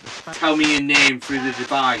clearly. Tell me your name through the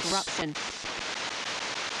device. Corruption.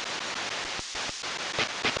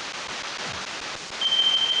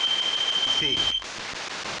 C.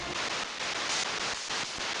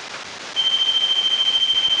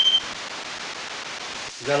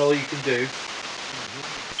 Is that all you can do?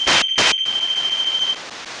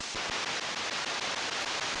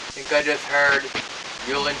 I think I just heard,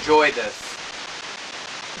 you'll enjoy this.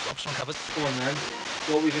 Come on then.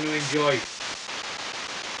 What are we going to enjoy?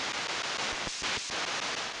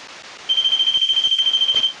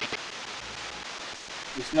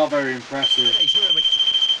 It's not very impressive.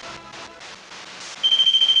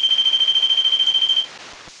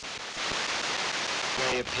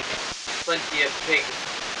 Plenty of pigs.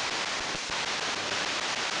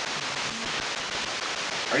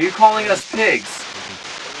 Are you calling us pigs?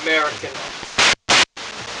 American.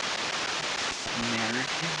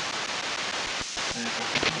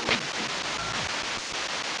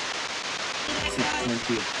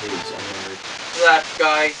 Plenty of pigs on there. That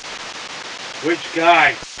guy. Which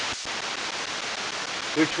guy?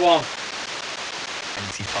 Which one?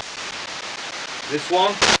 This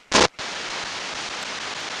one?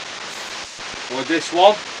 Or this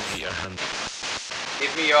one?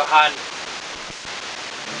 Give me your hand.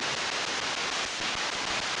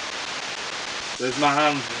 There's my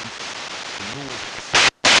hand.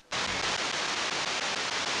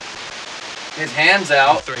 His hand's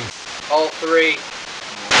out. All three.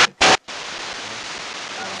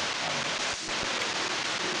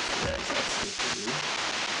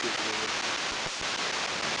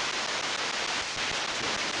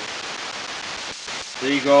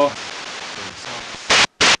 There you go.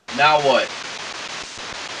 Now what?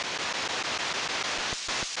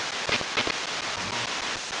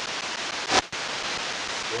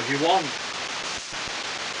 What do you want?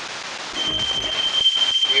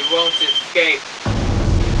 We won't escape.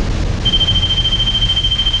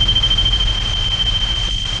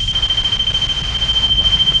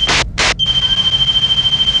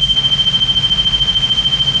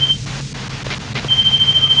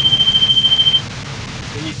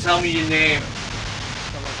 Can you tell me your name?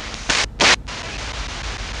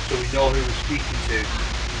 So we know who we're speaking to.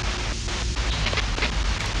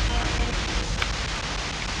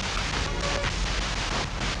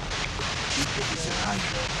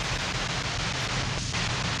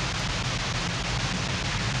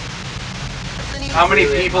 How many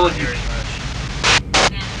people have you...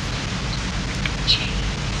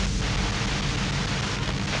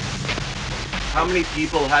 How many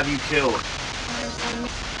people have you killed?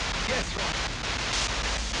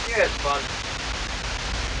 Yeah, it's fun.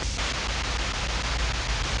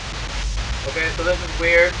 Okay, so this is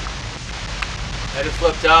weird. I just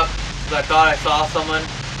looked up because I thought I saw someone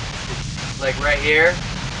like right here.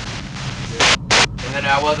 And then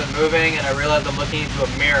I wasn't moving and I realized I'm looking into a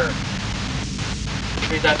mirror. Which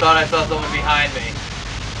means I thought I saw someone behind me.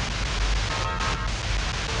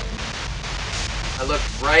 I looked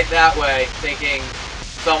right that way thinking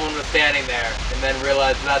someone was standing there and then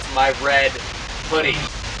realized that's my red hoodie.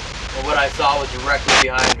 And what I saw was directly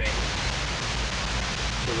behind me.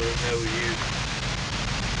 So they know you.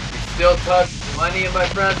 You still touch money of my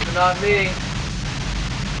friends, but not me.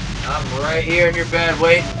 I'm right here in your bed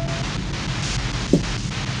waiting.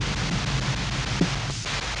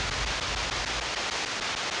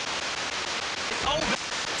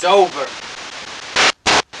 It's over.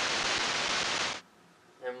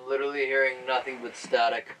 I'm literally hearing nothing but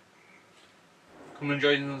static. Come and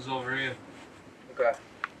join us over here. Okay.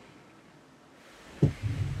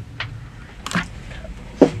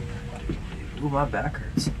 Ooh, my back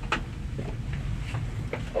hurts.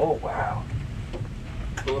 Oh, wow.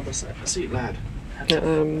 Pull up a seat, lad.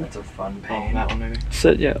 That's a fun pain. Oh, that one maybe.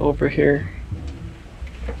 Sit, yeah, over here.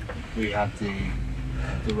 We had the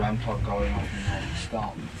REM clock going off and then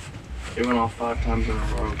stop. It went off 5 times in a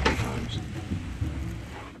row, 3 times.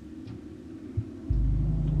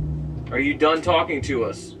 Are you done talking to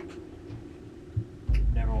us?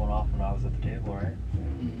 Never went off when I was at the table, right?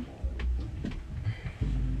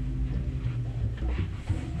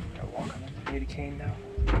 I walk on the lady cane now.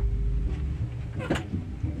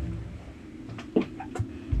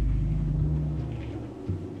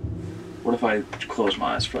 What if I close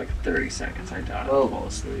my eyes for like 30 seconds? I doubt I'll fall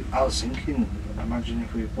asleep. I was thinking, imagine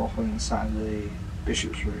if we both went inside the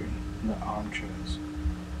bishop's room in the armchairs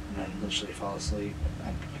and then literally fell asleep,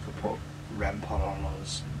 and you could put REM pod on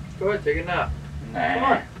us. Go ahead, take a nap. Nah. Come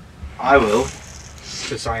on. I will.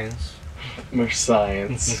 For science. For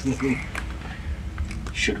science.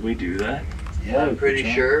 Should we do that? Yeah, I'm pretty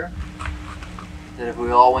sure that if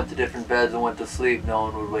we all went to different beds and went to sleep, no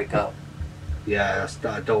one would wake up. Yeah,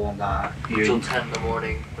 I don't want that. Until 10 in the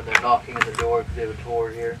morning when they're knocking at the door because they have a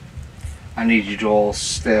tour here. I need you to all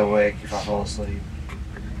stay awake if I fall asleep.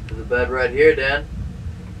 There's a bed right here, Dan.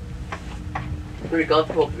 Pretty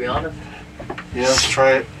comfortable, to be honest. Yeah, let's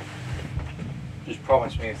try it. Just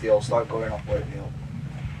promise me if they all start going off, wake me up.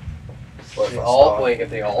 Or if I start- Wait, if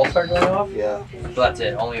they all start going off? Yeah. So that's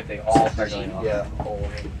it, only if they all start going off. Yeah.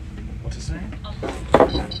 What's his name?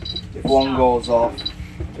 If one goes off,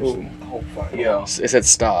 just hope for it. Yo. It said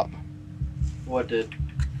stop. What did?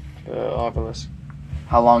 The obelisk.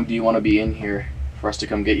 How long do you want to be in here for us to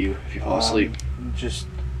come get you if you fall asleep? Just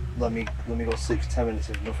let me go sleep for 10 minutes.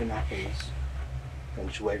 If nothing happens, then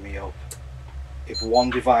just wake me up. If one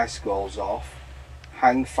device goes off,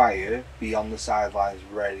 hang fire, be on the sidelines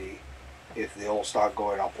ready. If they all start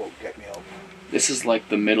going off, well, get me up. This is like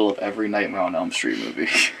the middle of every Nightmare on Elm Street movie.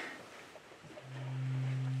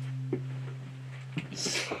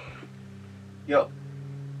 Yo.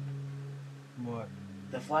 What?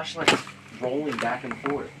 The flashlight is rolling back and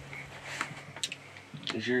forth.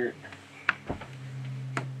 Is your...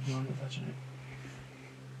 You want to touch it?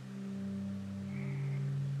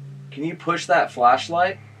 Can you push that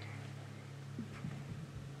flashlight?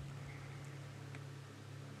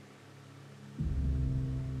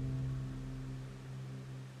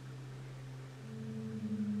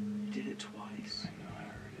 You did it twice. I know, I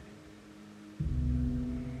heard it.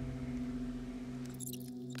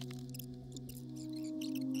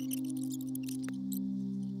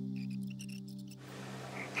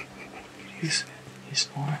 He's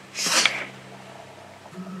snoring.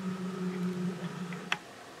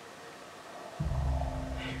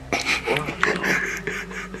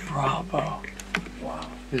 Bravo. Wow.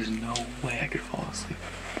 There's no way I could fall asleep.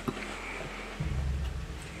 Do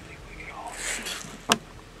you think we could all leave?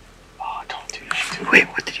 Oh, don't do that to him. Wait,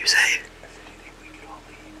 what did you say? Do you think we could all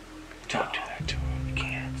leave? Don't do that to him. You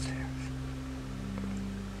can't.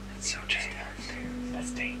 It's so dangerous.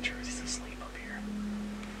 That's dangerous. He's asleep up here.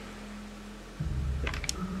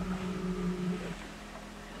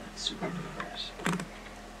 That's super dangerous.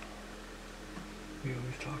 We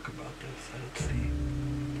always talk about this, that it's the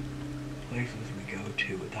places we go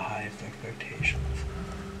to with the highest expectations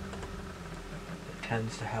that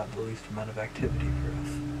tends to have the least amount of activity for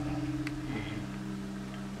us.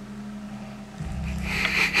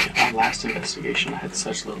 Our last investigation, I had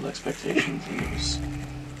such little expectations, and it was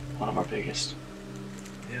one of our biggest.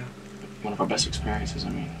 Yeah. One of our best experiences, I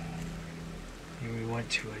mean. We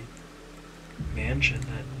went to a mansion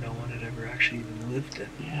that no one had ever actually even lived in.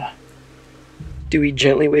 Yeah. Do we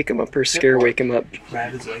gently wake him up or scare wake him up?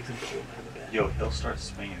 Grab his legs and pull him out of the bed. Yo, he'll start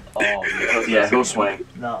swinging. Oh, yeah, he'll swing.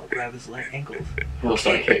 No, grab his ankles. He'll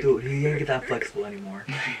start kicking. Dude, he ain't get that flexible anymore.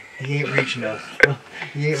 He ain't reaching us.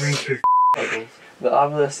 He ain't reaching his ankles. The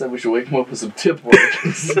obelisk said we should wake him up with some tip work,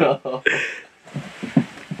 so...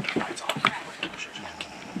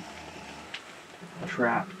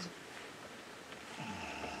 Trapped.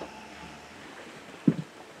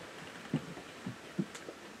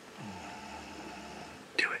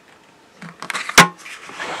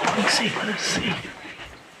 Let us see.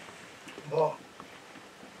 What?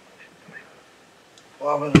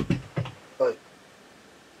 What happened? Wait.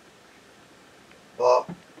 What?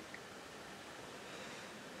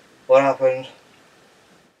 What happened?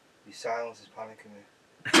 Your silence is panicking me.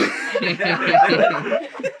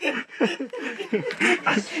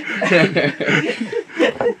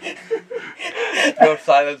 Your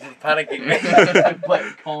silence is panicking me. But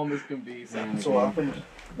calm as can be. So what happened?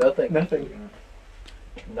 Nothing.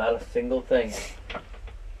 Not a single thing.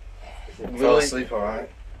 Fell asleep alright.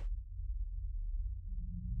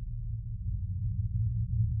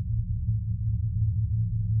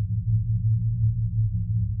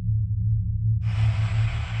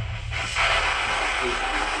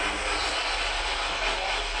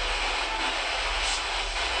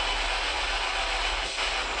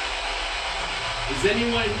 Is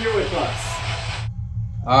anyone here with us?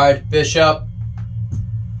 Alright, Bishop.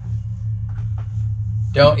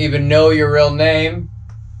 Don't even know your real name,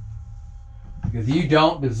 because you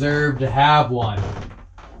don't deserve to have one.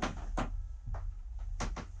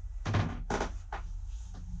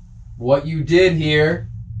 What you did here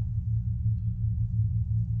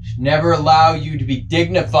should never allow you to be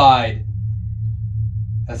dignified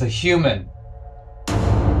as a human.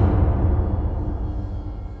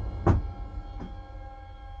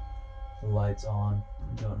 light's on.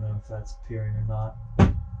 I don't know if that's appearing or not.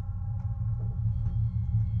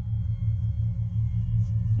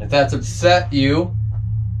 If that's upset you,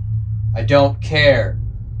 I don't care.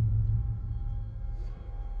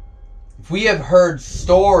 If we have heard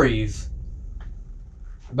stories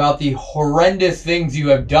about the horrendous things you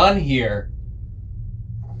have done here,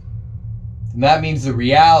 then that means the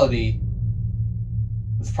reality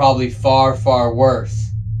was probably far, far worse.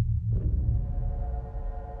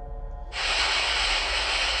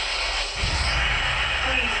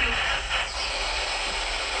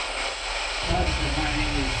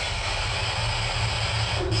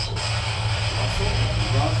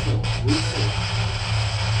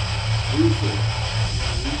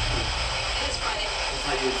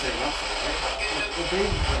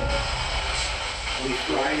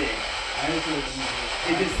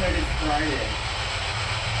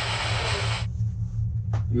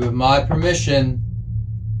 You have my permission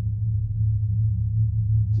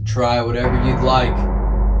to try whatever you'd like.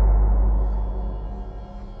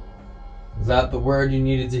 Is that the word you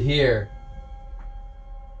needed to hear?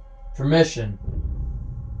 Permission.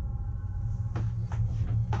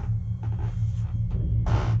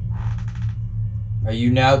 Are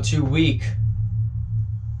you now too weak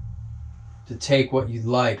to take what you'd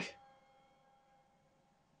like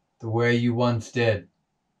the way you once did?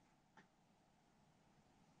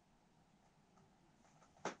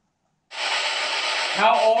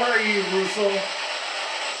 How old are you, Russell?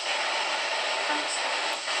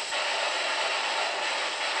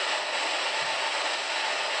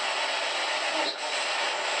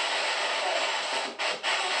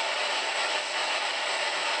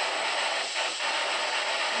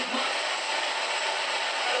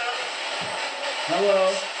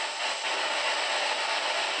 Hello.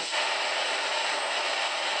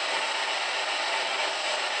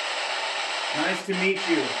 Nice to meet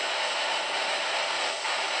you.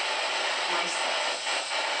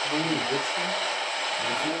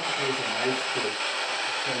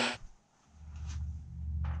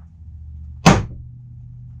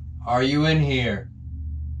 Are you in here?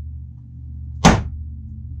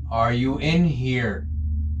 Are you in here?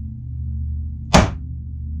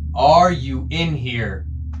 Are you in here?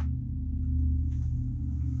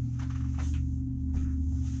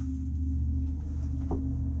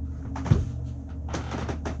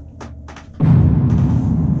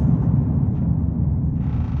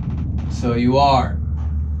 So you are.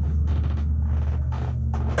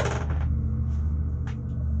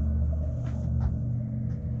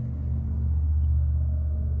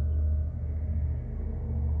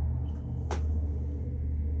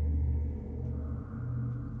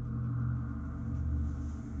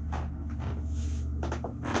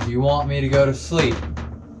 Do you want me to go to sleep?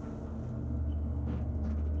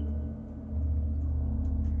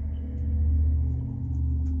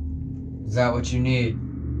 Is that what you need?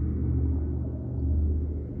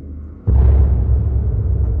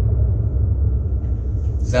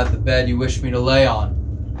 Is that the bed you wish me to lay on?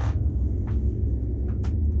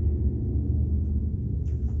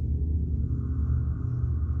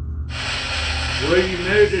 Were you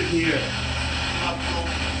murdered here?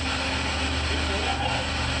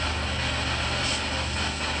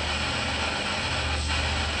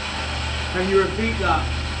 Can you repeat that?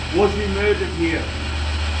 Was he murdered here?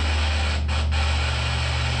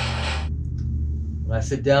 When I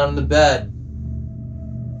sit down in the bed,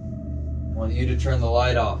 I want you to turn the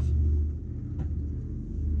light off.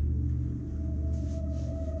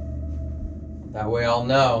 That way I'll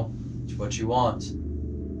know it's what you want.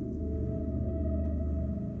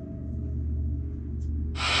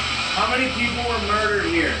 How many people were murdered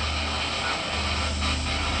here?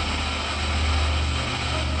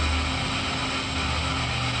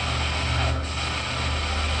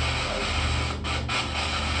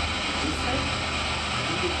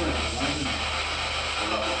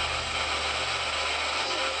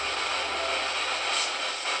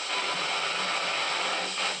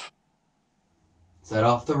 Set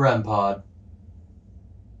off the REM pod,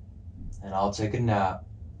 and I'll take a nap.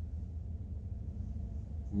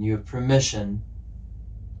 And you have permission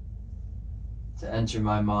to enter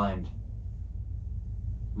my mind,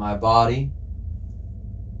 my body,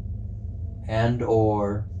 and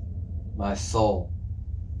or my soul.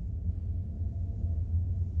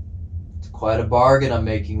 It's quite a bargain I'm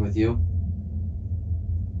making with you.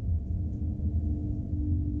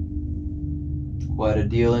 Quite a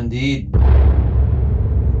deal indeed.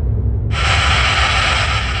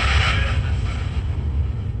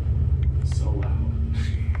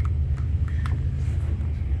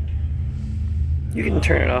 You can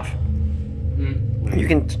turn it off. You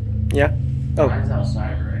can, yeah. Oh. Mine's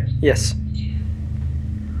outside, right? Yes.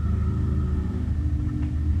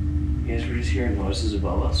 You guys were just hearing noises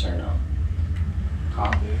above us or no?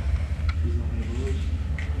 Can't be. There's no neighborhood.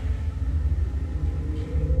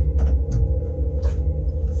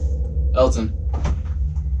 Elton.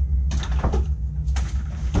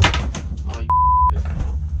 Oh,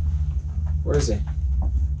 Where is he?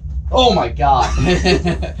 oh my god!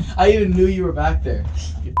 I even knew you were back there.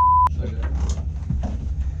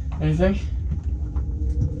 Anything?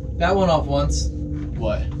 That went off once.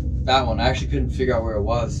 What? That one. I actually couldn't figure out where it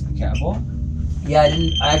was. The cat ball? Yeah,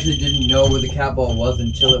 I actually didn't know where the cat ball was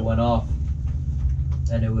until it went off.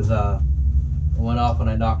 And it was it went off when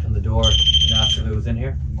I knocked on the door and asked if it was in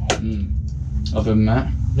here. Other than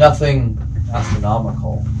that? Nothing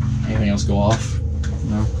astronomical. Anything else go off?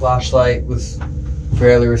 No. Flashlight was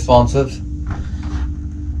fairly responsive.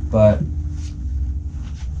 But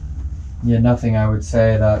yeah, nothing I would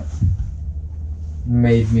say that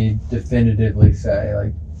made me definitively say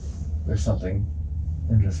like there's something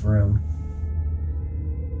in this room.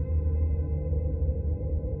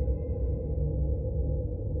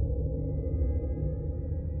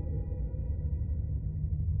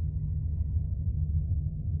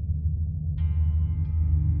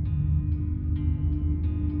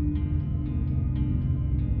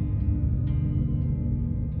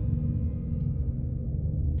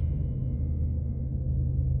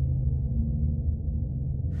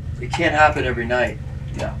 It can't happen every night.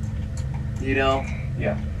 Yeah. You know?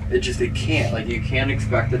 Yeah. It can't. Like, you can't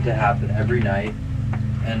expect it to happen every night.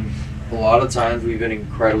 And a lot of times we've been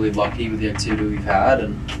incredibly lucky with the activity we've had,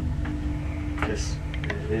 and just,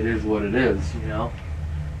 it is what it is, you know?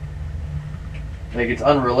 Like, it's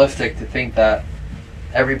unrealistic to think that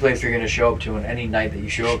every place you're going to show up to and any night that you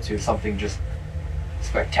show up to, something just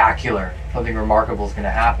spectacular, something remarkable is going to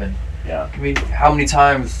happen. Yeah. I mean, how many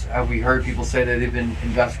times have we heard people say that they've been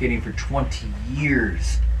investigating for 20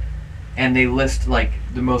 years and they list like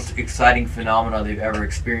the most exciting phenomena they've ever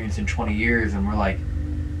experienced in 20 years, and we're like,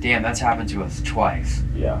 damn, that's happened to us twice.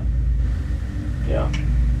 Yeah. Yeah.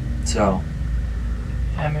 So.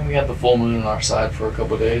 I mean, we had the full moon on our side for a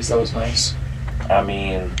couple of days. That was nice. I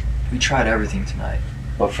mean, we tried everything tonight.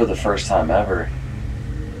 But for the first time ever,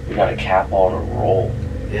 we got a cat ball to roll.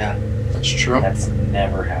 Yeah. That's true. That's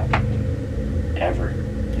never happened. Ever.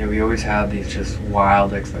 Yeah, we always have these just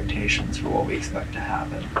wild expectations for what we expect to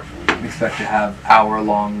happen. We expect to have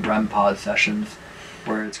hour-long REM pod sessions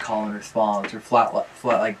where it's call and response, or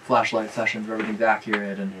like flashlight sessions where everything's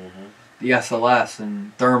accurate, and the SLS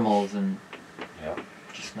and thermals, and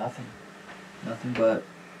just nothing. Nothing but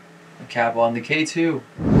a cap on the K2.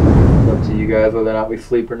 It's up to you guys whether or not we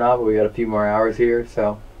sleep or not, but we got a few more hours here,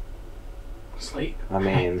 so. Sleep. I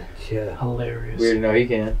mean, Yeah. Hilarious. Weird to know he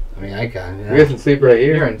can. I mean, I can. Yeah. We got some sleep right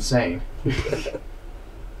here. You're insane.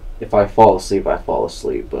 if I fall asleep, I fall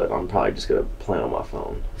asleep, but I'm probably just going to play on my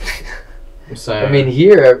phone. So, I mean,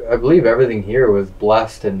 here, I believe everything here was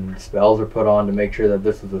blessed and spells were put on to make sure that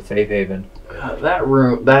this was a safe haven. that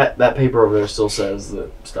room, that paper over there still says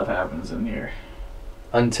that stuff happens in here.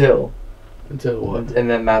 Until what? And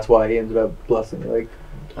then that's why he ended up blessing, like.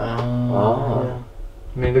 Yeah.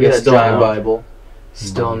 I mean, look at that Still giant no. Bible.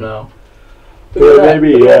 Still no. Maybe,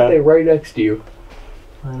 yeah. They're right next to you.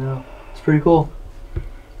 I know. It's pretty cool.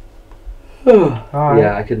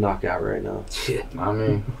 Yeah, I could knock out right now. I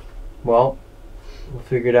mean, Well, we'll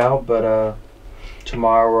figure it out, but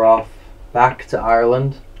tomorrow we're off back to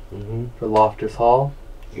Ireland for Loftus Hall.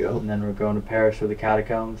 Yep. And then we're going to Paris for the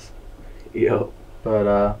catacombs. Yep.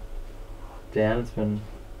 But, Dan, it's been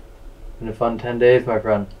a fun 10 days, my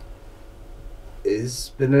friend. It's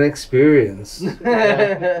been an experience.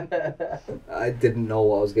 I I didn't know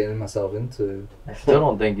what I was getting myself into. still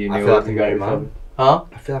don't think you I knew feel what like you a got new yourself. man. Huh?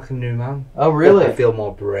 I feel like a new man. Oh, really? I feel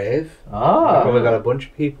more brave. I've Ah. probably got a bunch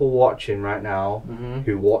of people watching right now Mhm.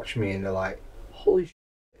 who watch me and they're like, holy shit,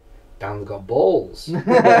 Dan's got balls. So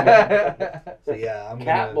yeah, I'm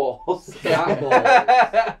Cat gonna... balls. Cat balls.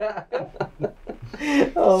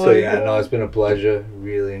 Oh So my yeah, God. no, it's been a pleasure.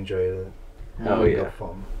 Really enjoyed it. Oh, Really yeah. good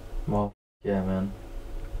fun. Well, yeah, man.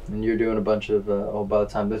 And you're doing a bunch of, by the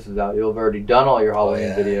time this is out, you'll have already done all your Halloween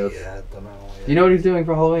videos. Yeah, I don't know. Yeah. You know what he's doing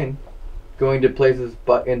for Halloween? Going to places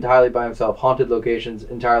but entirely by himself, haunted locations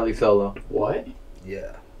entirely solo. what?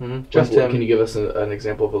 Yeah. Mm-hmm. Just him. Can you give us an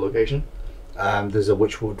example of a location? There's a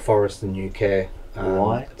Witchwood forest in the UK.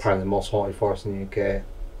 What? Apparently the most haunted forest in the UK.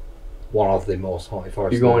 One of the most haunted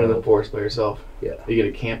forests. You're going in to the the forest by yourself. Yeah. Are you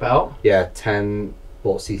gonna camp out? Yeah, 10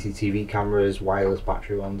 both CCTV cameras, wireless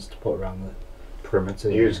battery ones to put around the perimeter.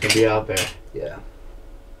 You're just gonna be out there. Yeah.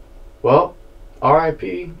 Well,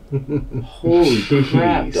 R.I.P. Holy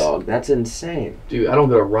crap, Jeez. dog. That's insane. Dude, I don't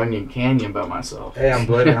go to Runyon Canyon by myself. Hey, I'm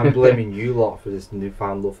blaming you lot for this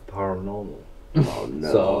newfound love for paranormal. Oh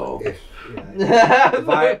no. So if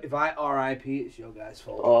I RIP, it's your guys'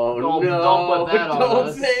 fault. Oh Don't put that on Don't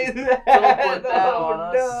us. say that. Don't put that Oh, on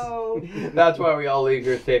us. no. That's why we all leave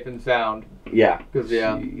here safe and sound. Yeah. Because,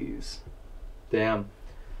 yeah. Jeez. Damn.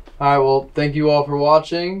 Alright, well, thank you all for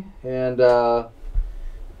watching. And,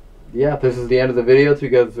 yeah, this is the end of the video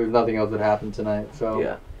because there's nothing else that happened tonight. So,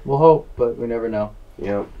 Yeah. we'll hope, but we never know.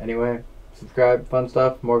 Yep. Anyway, subscribe, fun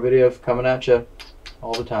stuff, more videos coming at you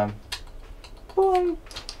all the time. Bye.